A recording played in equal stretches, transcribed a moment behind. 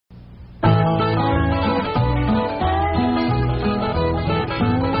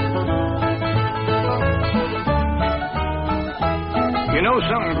know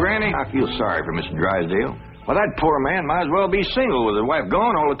something, Granny? I feel sorry for Mr. Drysdale. Well, that poor man might as well be single with his wife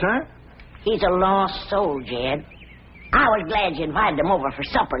gone all the time. He's a lost soul, Jed. I was glad you invited him over for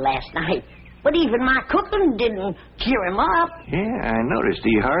supper last night. But even my cooking didn't cheer him up. Yeah, I noticed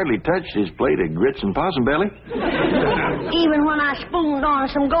he hardly touched his plate of grits and possum belly. Even when I spooned on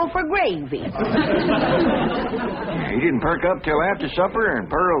some gopher gravy. He didn't perk up till after supper, and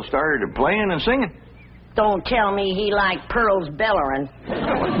Pearl started playing and singing. Don't tell me he liked Pearl's bellering.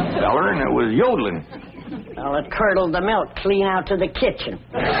 Bellering? It was yodeling. Well, it curdled the milk clean out to the kitchen.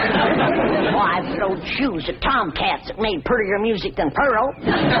 Oh, I've thrown shoes at tomcats that made prettier music than Pearl.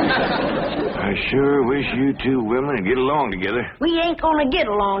 I sure wish you two women would get along together. We ain't gonna get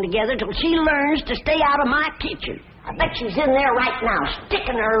along together till she learns to stay out of my kitchen. I bet she's in there right now,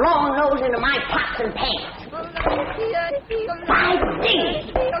 sticking her long nose into my pots and pans. My dear,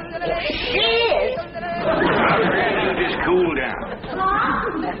 she is. Now, Granny, you just cool down.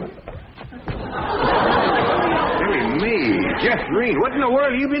 Silly me. Jeff Green, what in the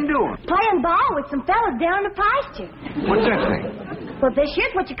world have you been doing? Playing ball with some fellas down the pasture. What's that thing? Well, this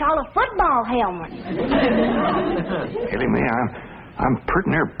here's what you call a football helmet. Silly me, I'm pretty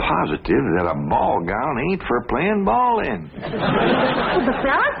near positive that a ball gown ain't for playing ball in. Well, the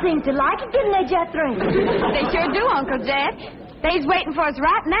fellas seem to like it, didn't they, Jethro? They sure do, Uncle Jed. They's waiting for us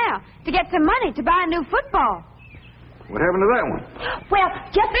right now to get some money to buy a new football. What happened to that one? Well,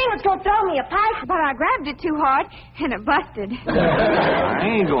 Jeffrey was going to throw me a pipe, But I grabbed it too hard, and it busted. I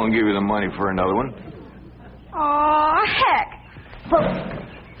ain't going to give you the money for another one. Oh, heck. Well,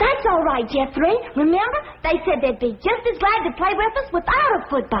 that's all right, Jeffrey. Remember, they said they'd be just as glad to play with us without a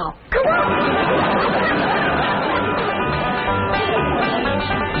football. Come on.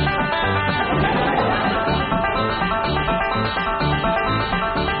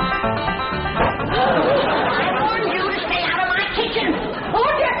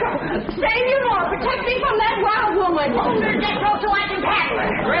 Save you more. Protect me from that wild woman. Hold her, Jethro, so I can tackle her.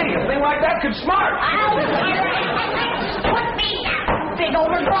 Granny, a thing like that could smart. Put me down, big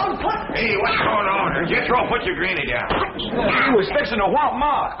overgrown put. Hey, what's going on? Jethro, put your granny down. Put me down. You was fixing to whomp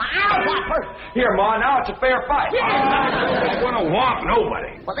Ma. I'll whop her. Here, Ma, now it's a fair fight. I'm going to whomp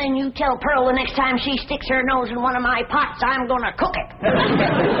nobody. Well, then you tell Pearl the next time she sticks her nose in one of my pots, I'm going to cook it.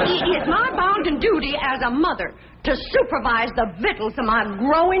 It is my bounden duty as a mother to supervise the victuals of my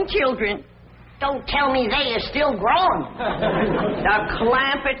growing children. Don't tell me they is still growing. The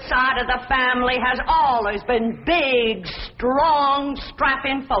clampett side of the family has always been big, strong,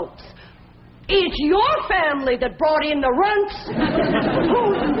 strapping folks. It's your family that brought in the runts.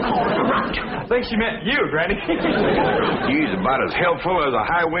 Who you calling a runt? I think she meant you, Granny. He's about as helpful as a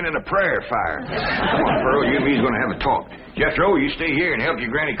high wind in a prairie fire. Come on, Pearl, you and me's going to have a talk. Jethro, you stay here and help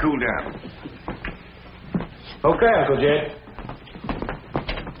your granny cool down. Okay, Uncle Jed.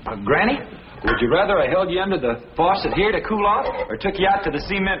 Granny, would you rather I held you under the faucet here to cool off, or took you out to the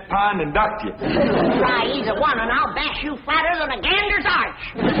cement pond and ducked you? Try either one, and I'll bash you flatter than a gander's arch.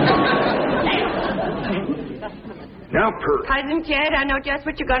 Now, Pearl. Cousin Jed, I know just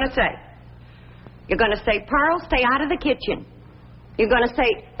what you're going to say. You're going to say, Pearl, stay out of the kitchen. You're going to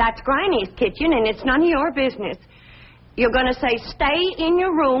say, that's Granny's kitchen, and it's none of your business. You're going to say, stay in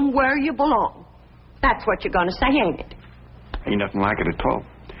your room where you belong. That's what you're going to say, ain't it? Ain't nothing like it at all.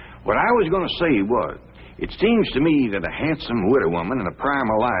 What I was going to say was, it seems to me that a handsome widow woman in the prime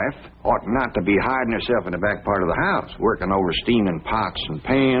of life ought not to be hiding herself in the back part of the house, working over steaming pots and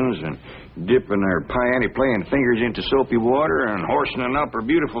pans and dipping her playing fingers into soapy water and hoarsening up her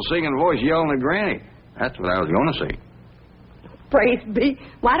beautiful singing voice yelling at Granny. That's what I was going to say. Praise be.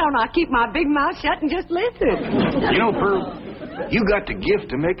 Why don't I keep my big mouth shut and just listen? You know, Pearl, you got the gift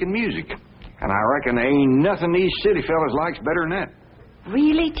of making music. And I reckon there ain't nothing these city fellas likes better than that.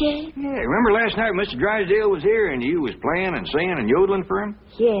 Really, Jay? Yeah, remember last night Mr. Drysdale was here and you was playing and singing and yodeling for him?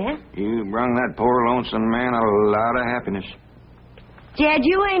 Yeah. You brung that poor lonesome man a lot of happiness. Jed,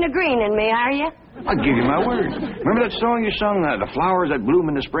 you ain't agreeing with me, are you? I'll give you my word. Remember that song you sung, The Flowers That Bloom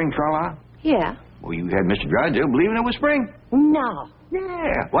in the Spring, tra-la? Yeah. Well, you had Mr. Drysdale believing it was spring. No.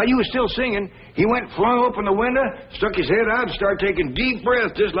 Yeah. While you was still singing, he went flung open the window, stuck his head out, and started taking deep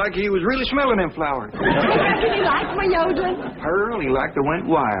breaths just like he was really smelling them flowers. Did you like my yodeling? Pearl, he like to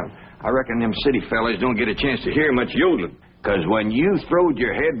went wild. I reckon them city fellas don't get a chance to hear much yodeling. Because when you throwed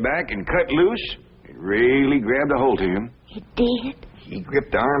your head back and cut loose, it really grabbed a hold of him. It did? He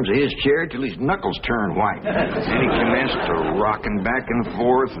gripped the arms of his chair till his knuckles turned white. Then he commenced to rocking back and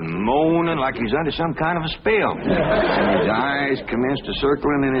forth and moaning like he's under some kind of a spell. And his eyes commenced to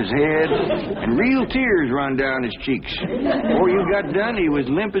circling in his head, and real tears run down his cheeks. Before you got done, he was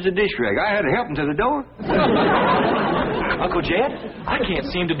limp as a dish rag. I had to help him to the door. Uncle Jed, I can't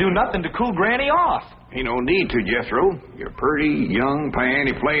seem to do nothing to cool Granny off. Ain't no need to, Jethro. Your pretty, young,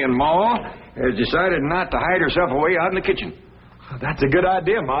 piano-playing Ma has decided not to hide herself away out in the kitchen. That's a good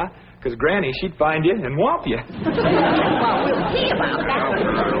idea, Ma, because Granny, she'd find you and whomp you. Well, we'll see about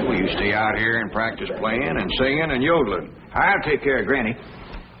that. Well, you stay out here and practice playing and singing and yodeling. I'll take care of Granny.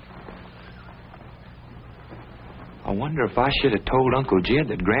 I wonder if I should have told Uncle Jed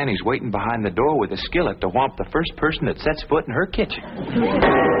that Granny's waiting behind the door with a skillet to whomp the first person that sets foot in her kitchen.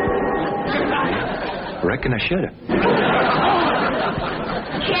 Reckon I should have.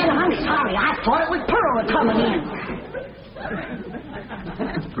 Jed, I'm sorry. I thought it was Pearl coming in.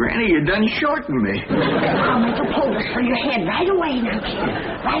 Granny, you done shortened me. I'll make a poultice for your head right away now,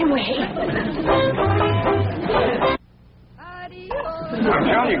 Jed. Right away. I'm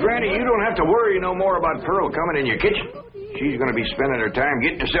telling you, Granny, you don't have to worry no more about Pearl coming in your kitchen. She's going to be spending her time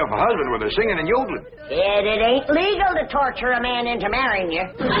getting herself a husband with her singing and yodeling. Jed, it ain't legal to torture a man into marrying you.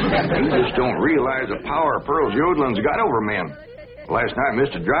 You just don't realize the power Pearl's yodeling's got over men. Last night,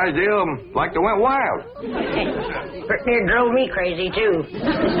 Mr. Drysdale like to went wild. Pretty near drove me crazy, too.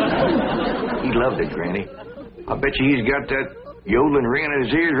 He loved it, Granny. I bet you he's got that yodeling ringing in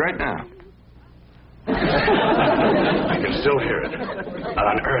his ears right now. I can still hear it. An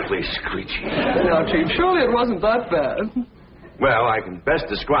unearthly screeching. Now, Chief, surely it wasn't that bad. Well, I can best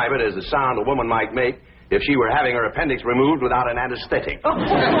describe it as the sound a woman might make if she were having her appendix removed without an anesthetic.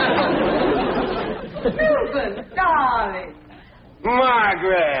 Milton, darling.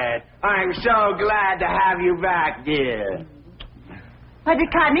 Margaret, I'm so glad to have you back, dear. What a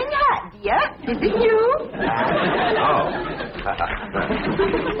cunning hat, dear. Is it you?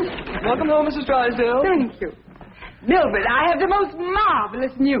 Welcome home, Mrs. Drysdale. Thank you. Milburn, I have the most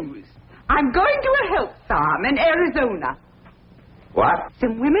marvelous news. I'm going to a health farm in Arizona. What?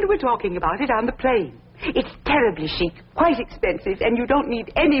 Some women were talking about it on the plane. It's terribly chic, quite expensive, and you don't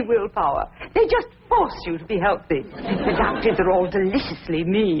need any willpower. They just force you to be healthy. The doctors are all deliciously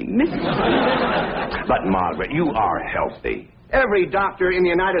mean. But, Margaret, you are healthy. Every doctor in the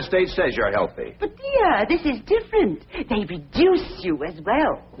United States says you're healthy. But, dear, this is different. They reduce you as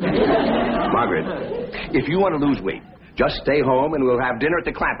well. Margaret, if you want to lose weight, just stay home and we'll have dinner at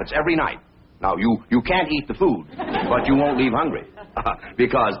the Clampetts every night. Now, you can't eat the food, but you won't leave hungry.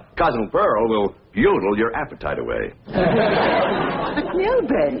 Because Cousin Pearl will yodel your appetite away. But,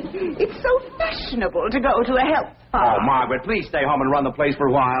 Milburn, it's so fashionable to go to a health farm. Oh, Margaret, please stay home and run the place for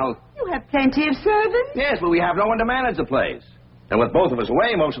a while. You have plenty of servants. Yes, but we have no one to manage the place. And with both of us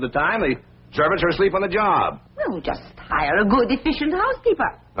away most of the time, the servants are asleep on the job. Well, just hire a good, efficient housekeeper.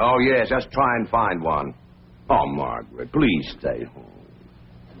 Oh, yes, just try and find one. Oh, Margaret, please stay home.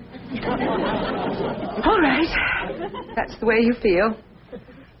 All right. That's the way you feel.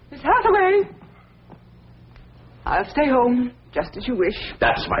 Miss Hathaway. I'll stay home, just as you wish.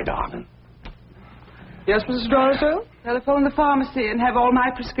 That's my darling. Yes, Mrs. Drysdale? Telephone the pharmacy and have all my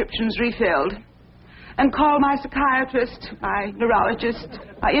prescriptions refilled. And call my psychiatrist, my neurologist,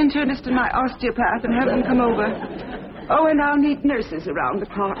 my internist, and my osteopath and have them come over. Oh, and I'll need nurses around the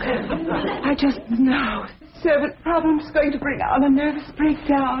clock. I just know servant problem's going to bring on a nervous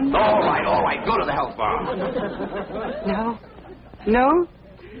breakdown. All right. Go to the health farm. No.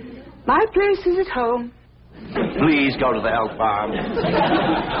 My place is at home. Please go to the health farm.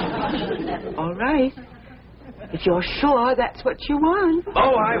 All right. If you're sure that's what you want.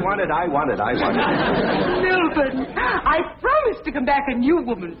 Oh, I want it. Milburn, I promise to come back a new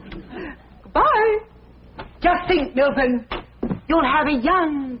woman. Goodbye. Just think, Milburn, you'll have a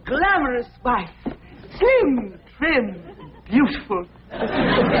young, glamorous wife. Slim, trim, beautiful.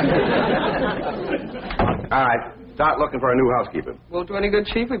 All right. Start looking for a new housekeeper. Won't do any good,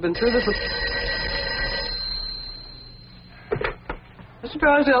 Chief. We've been through this with... Mr.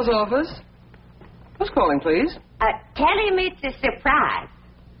 Drysdale's office. Who's calling, please? Tell him it's a surprise.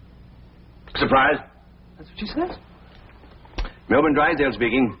 Surprise? That's what she says. Milburn Drysdale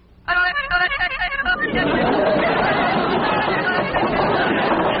speaking.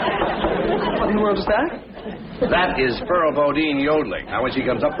 What in the world is that? That is Pearl Bodine yodeling. Now, when she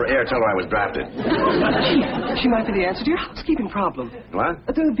comes up for air, tell her I was drafted. Chief, she might be the answer to your housekeeping problem. What?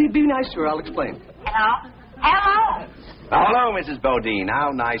 Be nice to her. I'll explain. Hello? Hello, Mrs. Bodine.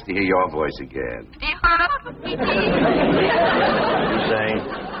 How nice to hear your voice again. What are you saying?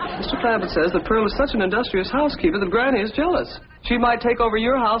 Mr. Clampett says that Pearl is such an industrious housekeeper that Granny is jealous. She might take over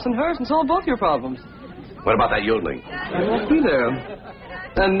your house and hers and solve both your problems. What about that yodeling? I won't be there.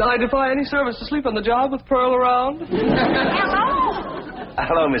 And I defy any service to sleep on the job with Pearl around. Hello.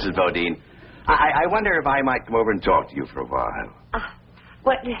 Hello, Mrs. Bodine. I wonder if I might come over and talk to you for a while.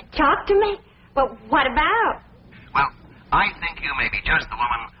 What, talk to me? Well, what about? Well, I think you may be just the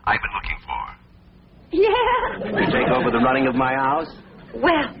woman I've been looking for. Yeah. You take over the running of my house?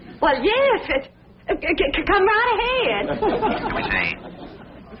 Well, yes. Come right ahead. Can we say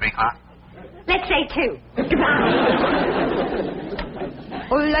 3 o'clock? Let's say 2. Goodbye.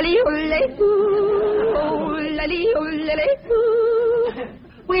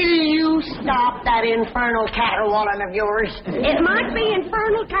 Will you stop that infernal caterwauling of yours? It might be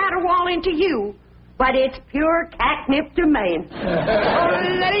infernal caterwauling to you, but it's pure catnip to me.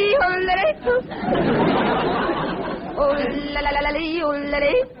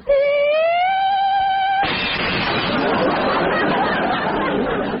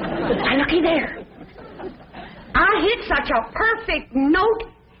 Now, looky there. I hit such a perfect note,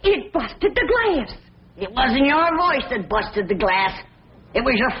 it busted the glass. It wasn't your voice that busted the glass. It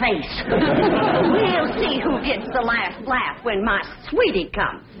was your face. We'll see who gets the last laugh when my sweetie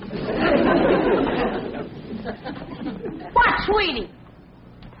comes. What, sweetie?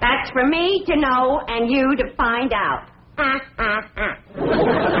 That's for me to know and you to find out.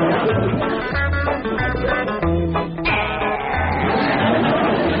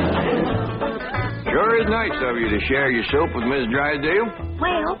 Sure is nice of you to share your soap with Miss Drysdale.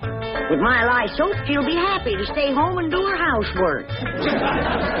 Well, with my lye soap, she'll be happy to stay home and do her housework.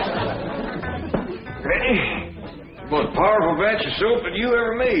 Most powerful batch of soap that you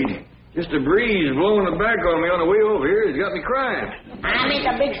ever made. Just a breeze blowing the back on me on the way over here has got me crying. I make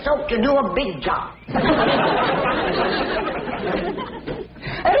a big soap to do a big job.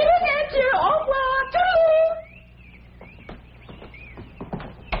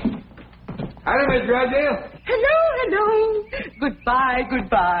 Howdy, Miss Drysdale. Hello. Goodbye.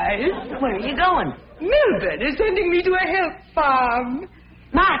 Where are you going? Milburn is sending me to a help farm.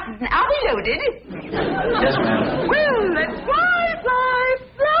 Martin, are we loaded? Yes, ma'am. Well, let's fly.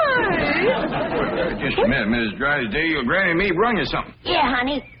 Just a minute, Miss Drysdale. Granny and me brung you something. Yeah,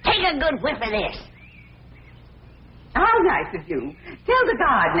 honey. Take a good whiff of this. How nice of you. Tell the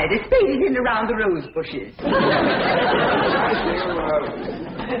gardener to spade it in around the rose bushes.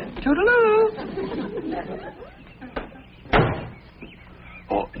 Toodaloo.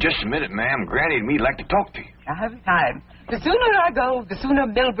 Oh, just a minute, ma'am. Granny and me'd like to talk to you. I have time. The sooner I go, the sooner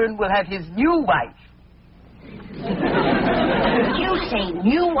Milburn will have his new wife. You say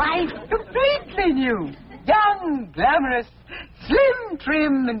new wife? Completely new. Young, glamorous, slim,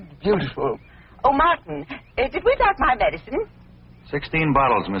 trim, and beautiful. Oh, Martin, did we pack my medicine? 16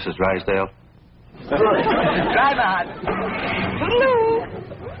 bottles, Mrs. Drysdale. Drive on. Hello.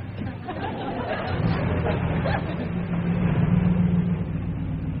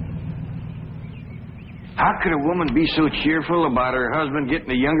 How could a woman be so cheerful about her husband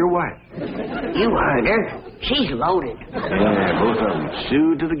getting a younger wife? You heard her. She's loaded. Yeah, both of them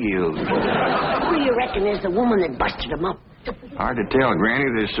sued to the gills. Who do you reckon is the woman that busted them up? Hard to tell, Granny.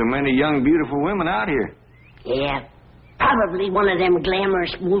 There's so many young, beautiful women out here. Yeah, probably one of them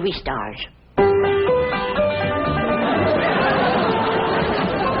glamorous movie stars.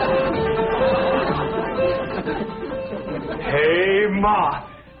 Hey, Ma.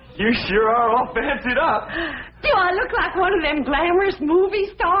 You sure are all fancied up. Do I look like one of them glamorous movie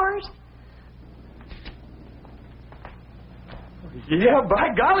stars? Yeah, by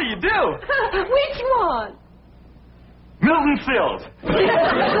golly, you do. Which one? Milton Sills. Go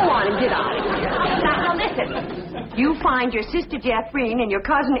on and get out of here. Now, listen. You find your sister Jeffreen and your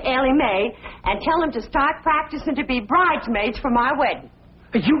cousin Ellie Mae and tell them to start practicing to be bridesmaids for my wedding.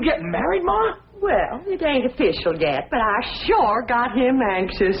 Are you getting married, Ma? Well, it ain't official yet, but I sure got him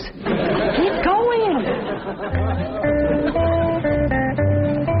anxious. Keep going.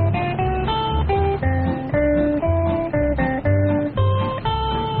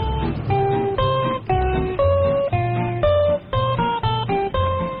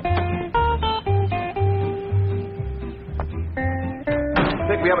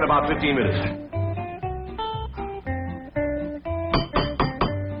 Pick me up in about 15 minutes.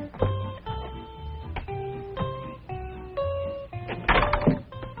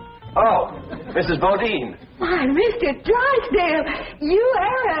 Oh, Mrs. Bodine. Why, Mr. Drysdale, you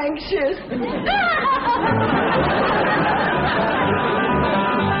are anxious.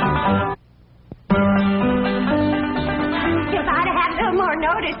 If I'd have had a little more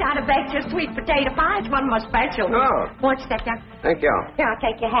notice, I'd have baked your sweet potato pie. It's one of my specials. Oh. Won't you sit down? Thank you. Here, I'll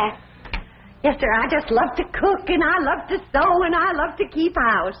take your hat. Yes, sir, I just love to cook, and I love to sew, and I love to keep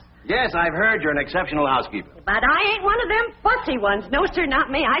house. Yes, I've heard you're an exceptional housekeeper. But I ain't one of them fussy ones. No, sir, not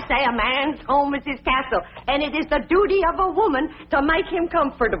me. I say a man's home is his castle, and it is the duty of a woman to make him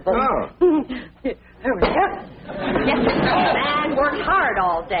comfortable. Oh. There we go. Yes, sir. A man works hard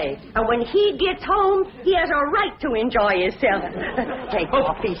all day, and when he gets home, he has a right to enjoy himself. Take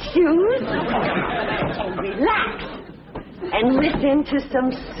off his shoes and relax and listen to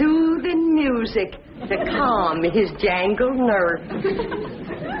some soothing music to calm his jangled nerves.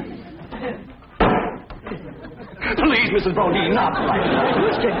 Please, Mrs. Bodine, not like that.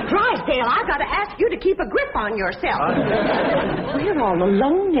 Mr. Drysdale, I've got to ask you to keep a grip on yourself. We're all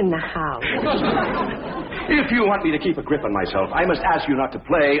alone in the house. If you want me to keep a grip on myself, I must ask you not to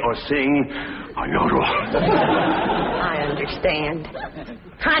play or sing or yodel. I understand.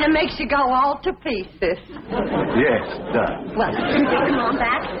 Kind of makes you go all to pieces. Yes, it does. Well, come on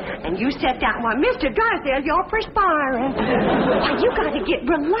back, and you sit down. Well, Mr. Drysdale, you're perspiring. Why, you got to get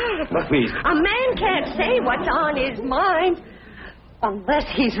relaxed. But please. A man can't say what's on his mind unless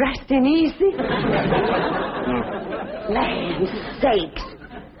he's resting easy. Land's sakes.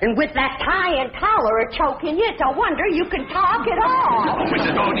 And with that tie and collar choking you, it's a wonder you can talk at all. Oh,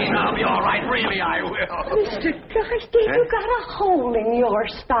 Mrs. Bodine, I'll be all right. Really, I will. Mr. Drysdale, you got a hole in your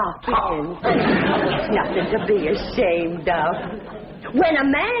stocking. It's nothing to be ashamed of. When a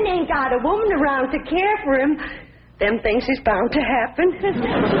man ain't got a woman around to care for him, them things is bound to happen.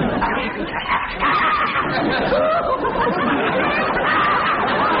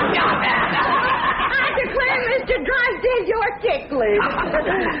 I declare, Mr. Drysdale, you're ticklish.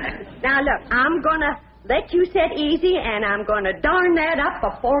 Now, look, I'm going to let you sit easy, and I'm going to darn that up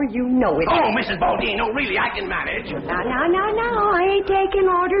before you know it. Oh, Mrs. Bodine, no, really, I can manage. No, I ain't taking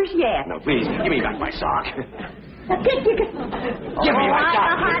orders yet. No, please, give me back my sock. Give me my sock. I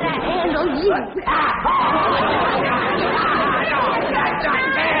know how to handle you.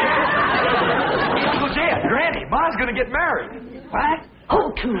 Uncle Jed, Granny, Ma's gonna get married. What?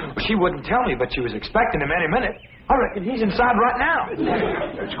 Who to? She wouldn't tell me, but she was expecting him any minute. I reckon he's inside right now.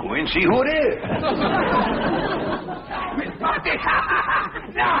 Let's go in and see who it is.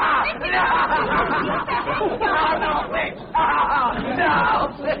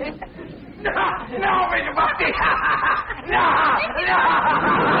 No, Mr. Buffy! No!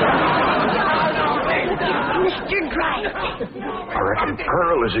 Mr. Drysdale. I reckon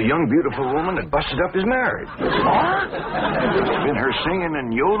Pearl is a young, beautiful woman that busted up his marriage. What? It's been her singing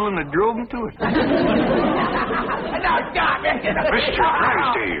and yodeling that drove him to it. No, stop it! Mr.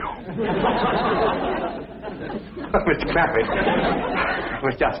 Drysdale. Mr. Clampett, it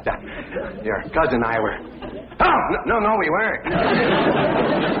was just, your cousin and I were... Oh, no, we weren't.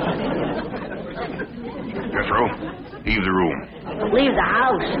 Jethro, leave the room. Leave the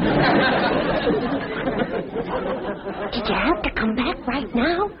house. Did you have to come back right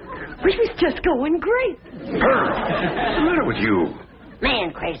now? We was just going great. Pearl, what's the matter with you?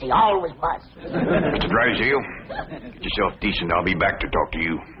 Man crazy, always was. Mr. Drysdale, get yourself decent. I'll be back to talk to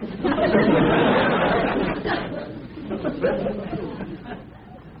you.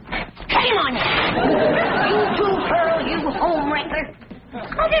 Shame on you! You too, Pearl, you homewrecker.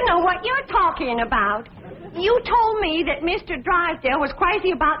 I don't know what you're talking about. You told me that Mr. Drysdale was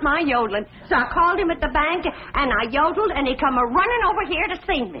crazy about my yodeling, so I called him at the bank, and I yodeled, and he come a-running over here to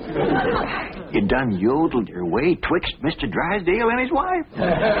see me. You done yodeled your way twixt Mr. Drysdale and his wife?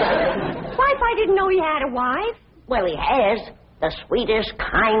 Wife, I didn't know he had a wife. Well, he has. The sweetest,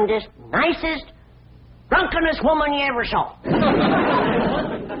 kindest, nicest, drunkenest woman you ever saw.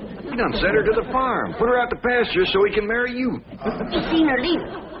 You done sent her to the farm. Put her out to pasture so he can marry you. You seen her leave.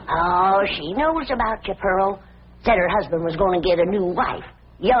 Oh, she knows about you, Pearl. Said her husband was going to get a new wife.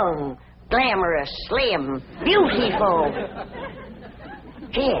 Young, glamorous, slim, beautiful.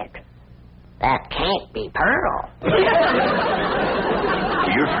 Shit. That can't be Pearl.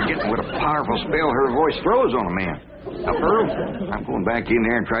 You're forgetting what a powerful spell her voice throws on a man. Now, Pearl, I'm going back in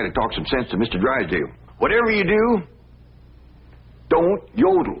there and try to talk some sense to Mr. Drysdale. Whatever you do, don't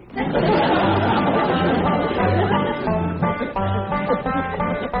yodel.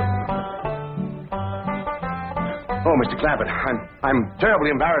 Oh, Mr. Clampett, I'm terribly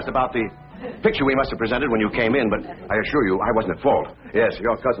embarrassed about the picture we must have presented when you came in, but I assure you I wasn't at fault. Yes,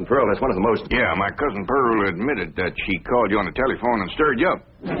 your cousin Pearl is one of the most... Yeah, my cousin Pearl admitted that she called you on the telephone and stirred you up.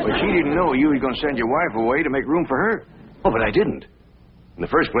 But she didn't know you was going to send your wife away to make room for her. Oh, but I didn't. In the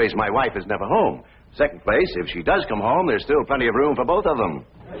first place, my wife is never home. Second place, if she does come home, there's still plenty of room for both of them.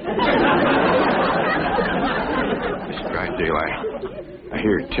 Mr. Drysdale, I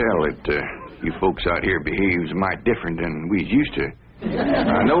hear tell that you folks out here behaves mighty different than we used to.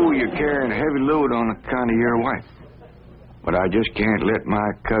 I know you're carrying a heavy load on account of your wife, but I just can't let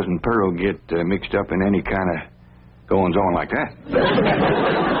my cousin Pearl get mixed up in any kind of goings-on like that.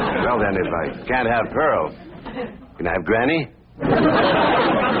 Well, then, if I can't have Pearl, can I have Granny?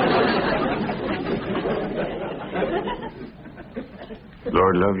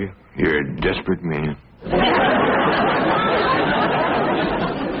 Lord love you. You're a desperate man. What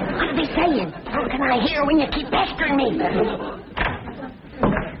are they saying? How can I hear when you keep pestering me?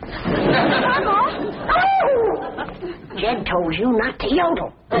 Jed told you not to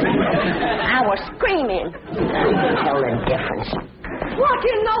yodel. I was screaming. Tell the difference. What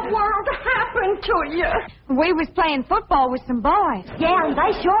in the world happened to you? We was playing football with some boys. Yeah, and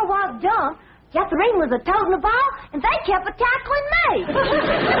they sure was dumb. Jethro was a-toting the ball, and they kept a-tackling me.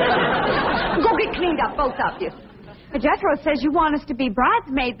 Go get cleaned up, both of you. Jethro says you want us to be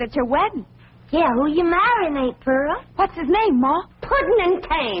bridesmaids at your wedding. Yeah, who you marrying, Aunt Pearl? What's his name, Ma? Puddin' and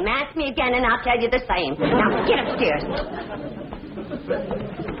Tame. Ask me again, and I'll tell you the same. Now, get upstairs.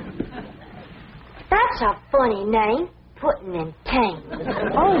 That's a funny name, Puddin' and Tame.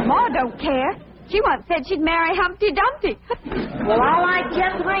 Oh, Ma don't care. She once said she'd marry Humpty Dumpty. Well, I like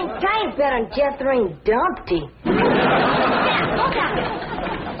Jethro Tame better than Jethro Dumpty. Look at it.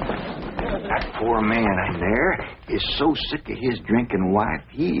 That poor man in there is so sick of his drinking wife,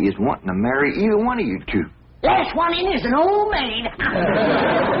 he is wanting to marry either one of you two. Last one in is an old maid.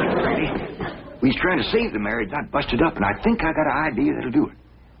 He's trying to save the marriage, not bust it up, and I think I got an idea that'll do it.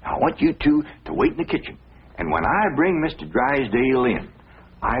 Now, I want you two to wait in the kitchen, and when I bring Mr. Drysdale in,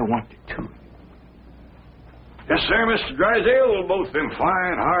 I want the two. Yes, sir, Mr. Drysdale. Both them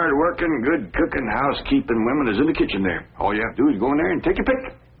fine, hard-working, good-cooking, housekeeping women is in the kitchen there. All you have to do is go in there and take your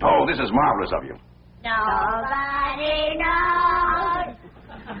pick. Oh, this is marvelous of you. Nobody knows.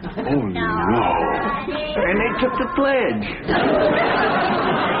 Oh, no. And they took the pledge.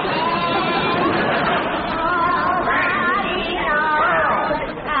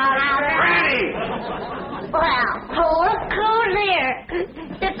 Well, hold cool there.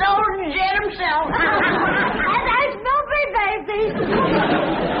 It's old Jed himself. And there's Snoopy, baby.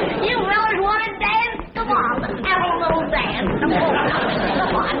 You fellas want to dance? Come on, have a little dance.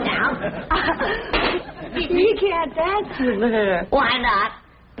 Come on now. You can't dance with her. Why not?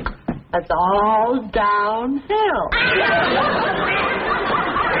 It's all downhill.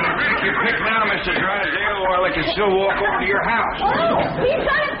 You pick now, Mr. Drysdale, or I can still walk over to your house. He's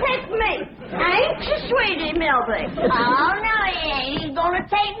gonna pick me. Ain't you, sweetie Milby? Oh, no, he ain't. He's going to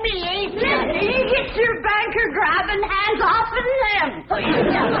take me, ain't he? You get your banker grabbing hands off of him.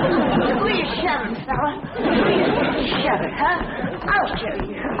 Will you shove it, fella? Shove it, huh? I'll show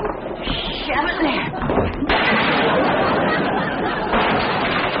you. Shove it there.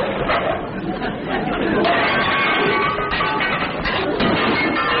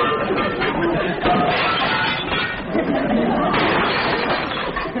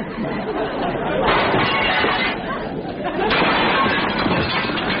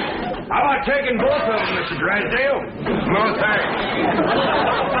 How about taking both of them, Mr. Drysdale? No, thanks.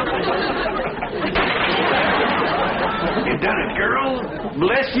 You done it, girl.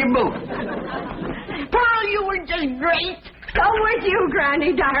 Bless you both. Pearl, you were just great. So with you,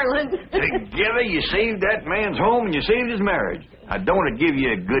 Granny, darling. Together, you saved that man's home and you saved his marriage. Now, don't it give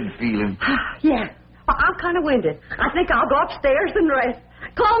you a good feeling? Yeah. I'm kind of winded. I think I'll go upstairs and rest.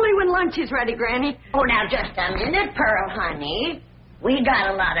 Call me when lunch is ready, Granny. Oh, now, just a minute, Pearl, honey. We got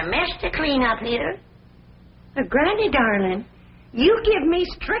a lot of mess to clean up here. Granny, darling, you give me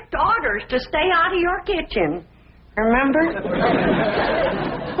strict orders to stay out of your kitchen. Remember?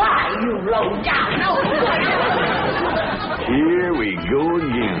 Why, you low down. No. Here we go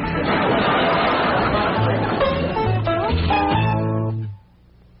again.